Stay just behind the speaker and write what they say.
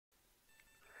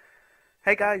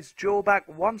Hey guys, Joe back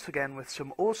once again with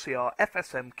some OCR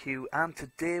FSMQ, and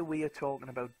today we are talking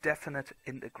about definite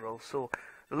integrals. So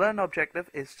the learn objective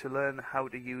is to learn how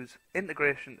to use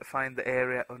integration to find the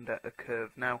area under a curve.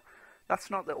 Now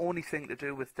that's not the only thing to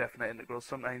do with definite integrals.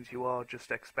 Sometimes you are just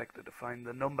expected to find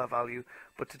the number value,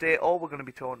 but today all we're going to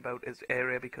be talking about is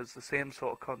area, because the same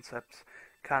sort of concepts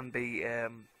can be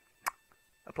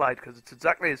applied, because it's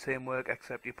exactly the same work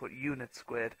except you put units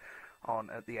squared on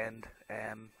at the end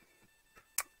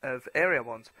of area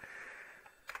ones.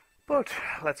 But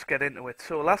let's get into it.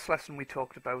 So last lesson we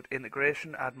talked about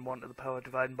integration, adding 1 to the power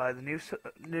dividing by the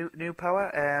new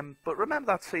power. But remember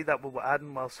that C that we were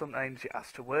adding, well, sometimes you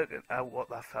ask to work out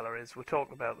what that fella is. We're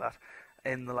talking about that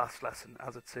in the last lesson,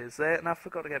 as it says there. And I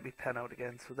forgot to get my pen out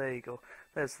again, so there you go.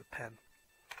 There's the pen.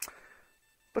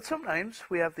 But sometimes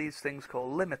we have these things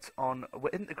called limits on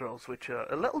integrals, which are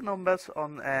little numbers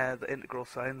on the integral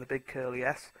sign, the big curly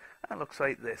S, and it looks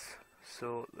like this.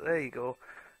 So there you go.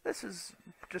 This is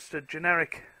just a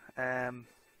generic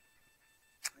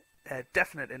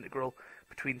definite integral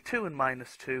between 2 and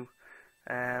minus 2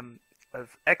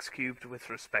 of x cubed with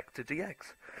respect to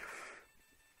dx.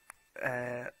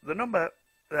 The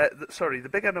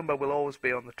bigger number will always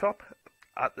be on the top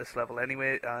at this level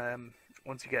anyway.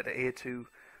 Once you get to A2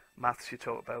 maths, you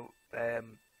talk about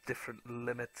different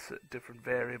limits, different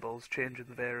variables, changing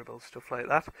the variables, stuff like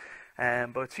that.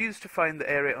 But it's used to find the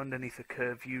area underneath a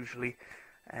curve usually.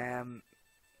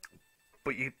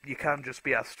 But you can just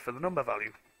be asked for the number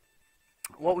value.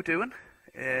 What we're doing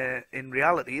in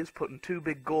reality is putting two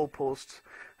big goalposts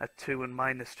at 2 and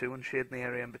minus 2 and shading the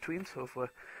area in between. So if we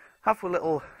have a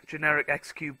little generic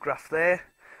x cubed graph there,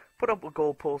 put up the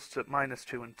goalposts at minus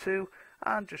 2 and 2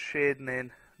 and just shading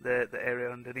in the area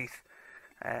underneath.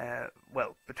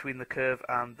 Well, between the curve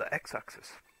and the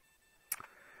x-axis.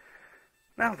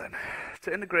 Now then,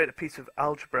 to integrate a piece of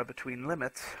algebra between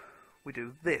limits, we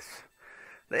do this.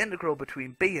 The integral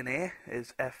between b and a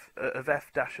is f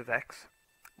dash of x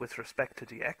with respect to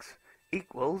dx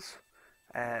equals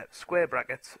square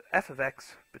brackets f of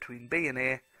x between b and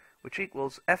a, which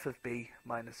equals f of b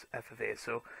minus f of a.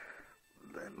 So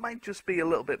it might just be a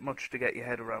little bit much to get your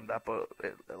head around that, but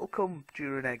it'll come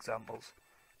during examples.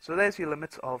 So there's your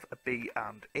limits of a b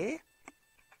and a.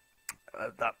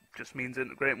 That just means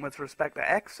integrating with respect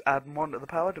to x, adding 1 to the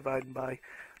power, dividing by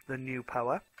the new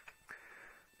power.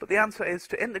 But the answer is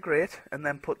to integrate and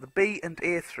then put the b and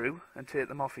a through and take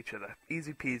them off each other.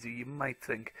 Easy peasy, you might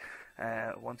think,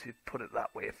 once you put it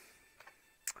that way.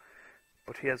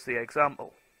 But here's the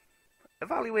example.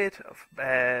 Evaluate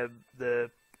the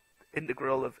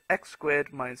integral of x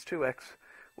squared minus 2x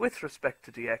with respect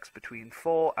to dx between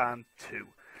 4 and 2.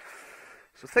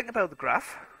 So think about the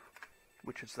graph,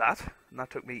 which is that, and that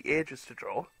took me ages to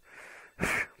draw.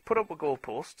 Put up a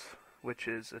goalpost, which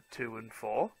is at 2 and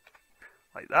 4,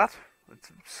 like that.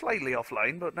 It's slightly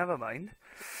offline, but never mind.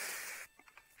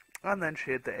 And then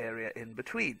shade the area in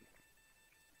between.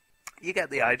 You get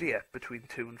the idea. Between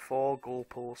 2 and 4,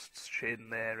 goalposts, shading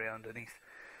the area underneath.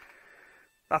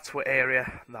 That's what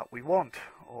area that we want,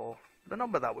 or the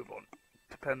number that we want,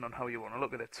 depending on how you want to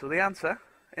look at it. So the answer,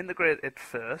 integrate it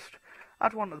first,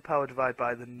 add 1 to the power, divide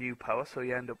by the new power, so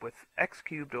you end up with x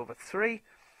cubed over 3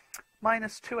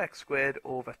 minus 2x squared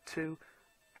over 2.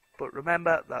 But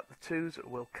remember that the 2's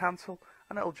will cancel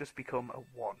and it'll just become a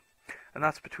 1. And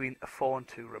that's between a 4 and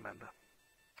 2, remember.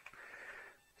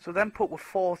 So then put a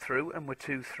 4 through and a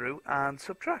 2 through and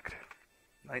subtract,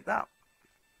 like that.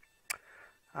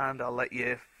 And I'll let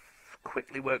you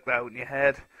quickly work that out in your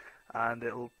head, and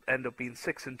it'll end up being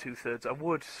 6 2/3. I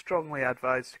would strongly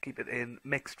advise to keep it in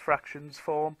mixed fractions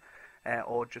form,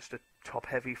 or just a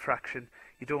top-heavy fraction.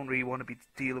 You don't really want to be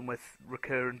dealing with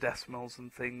recurrent decimals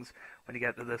and things when you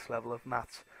get to this level of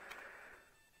maths.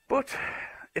 But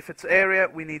if it's area,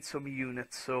 we need some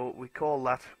units, so we call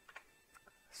that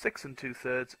 6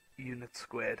 2/3 units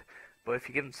squared. But if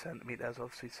you're given centimetres,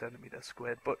 obviously centimetres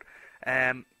squared. But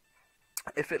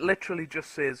if it literally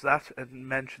just says that and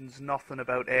mentions nothing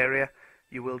about area,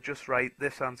 you will just write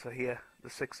this answer here, the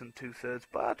 6 2/3.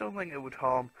 But I don't think it would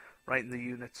harm writing the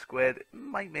units squared. It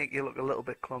might make you look a little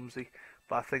bit clumsy,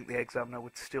 but I think the examiner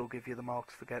would still give you the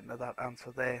marks for getting to that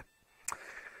answer there.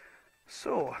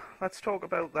 So let's talk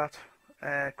about that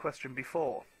question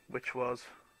before, which was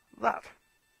that.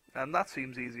 And that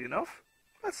seems easy enough.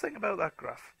 Let's think about that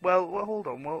graph. Well, hold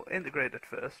on, we'll integrate it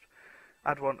first.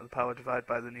 Add 1 to the power, divide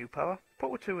by the new power.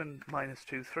 Put 2 and minus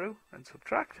 2 through and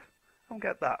subtract, and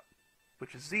get that,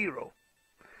 which is 0.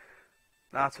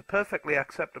 Now that's a perfectly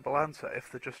acceptable answer if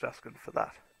they're just asking for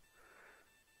that.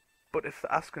 But if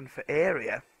they're asking for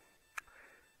area,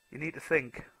 you need to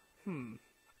think,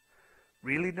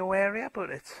 really no area, but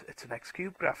it's an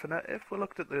x-cubed graph. And if we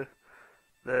looked at the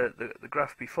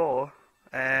graph before,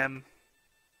 well,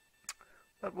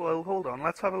 hold on,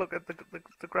 let's have a look at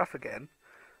the graph again.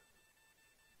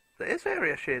 There is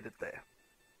area shaded there,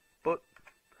 but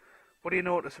what do you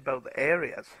notice about the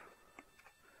areas?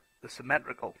 They're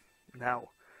symmetrical. Now,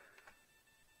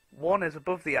 one is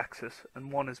above the axis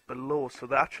and one is below, so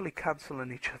they're actually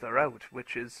cancelling each other out,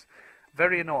 which is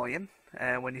very annoying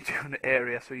when you're doing an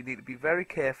area. So you need to be very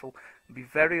careful and be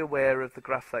very aware of the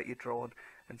graph that you're drawing,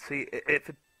 and see if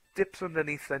it dips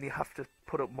underneath, then you have to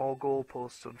put up more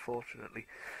goalposts, unfortunately.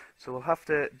 So we'll have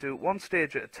to do one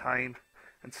stage at a time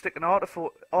and stick an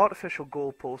artificial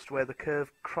goalpost where the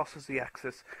curve crosses the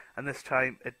axis, and this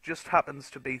time it just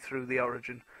happens to be through the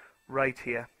origin right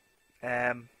here.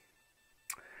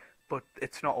 But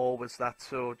it's not always that,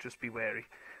 so just be wary.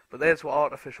 But there's what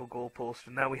artificial goalpost,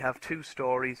 and now we have two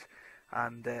stories,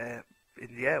 and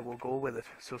yeah, we'll go with it.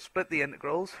 So split the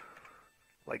integrals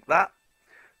like that.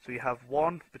 So you have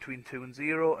 1 between 2 and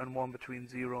 0, and 1 between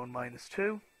 0 and minus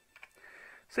 2.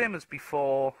 Same as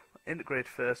before, integrate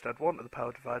first, add 1 to the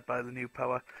power, divide by the new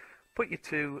power, put your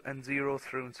 2 and 0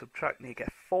 through and subtract, and you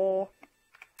get 4.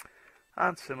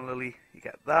 And similarly, you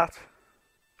get that.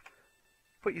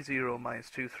 Put your 0 and minus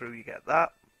 2 through, you get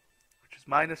that, which is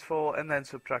minus 4, and then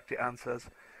subtract your answers,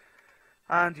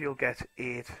 and you'll get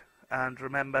 8. And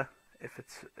remember, if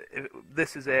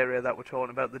this is area that we're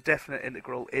talking about, the definite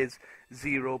integral is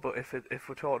 0, but if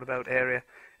we're talking about area,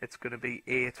 it's going to be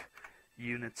 8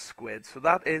 units squared. So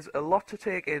that is a lot to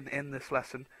take in this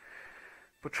lesson,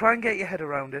 but try and get your head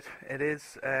around it. It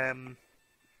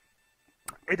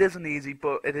isn't easy,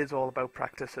 but it is all about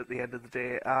practice at the end of the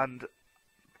day, and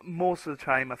most of the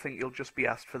time I think you'll just be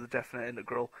asked for the definite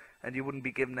integral, and you wouldn't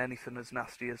be given anything as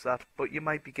nasty as that, but you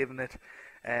might be given it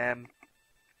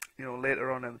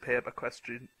later on in the paper,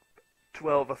 question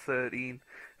 12 or 13,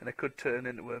 and it could turn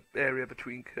into an area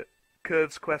between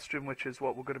curves question, which is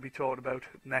what we're going to be talking about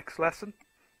next lesson.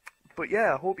 But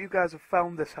yeah, I hope you guys have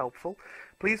found this helpful.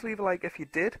 Please leave a like if you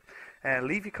did.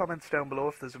 Leave your comments down below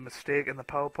if there's a mistake in the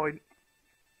PowerPoint,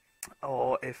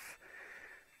 or if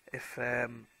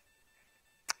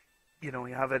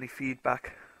you have any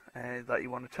feedback that you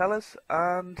want to tell us.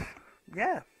 And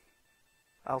yeah,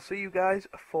 I'll see you guys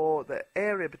for the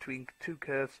area between two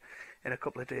curves in a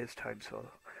couple of days' time. So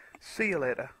see you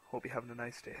later. Hope you're having a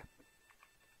nice day.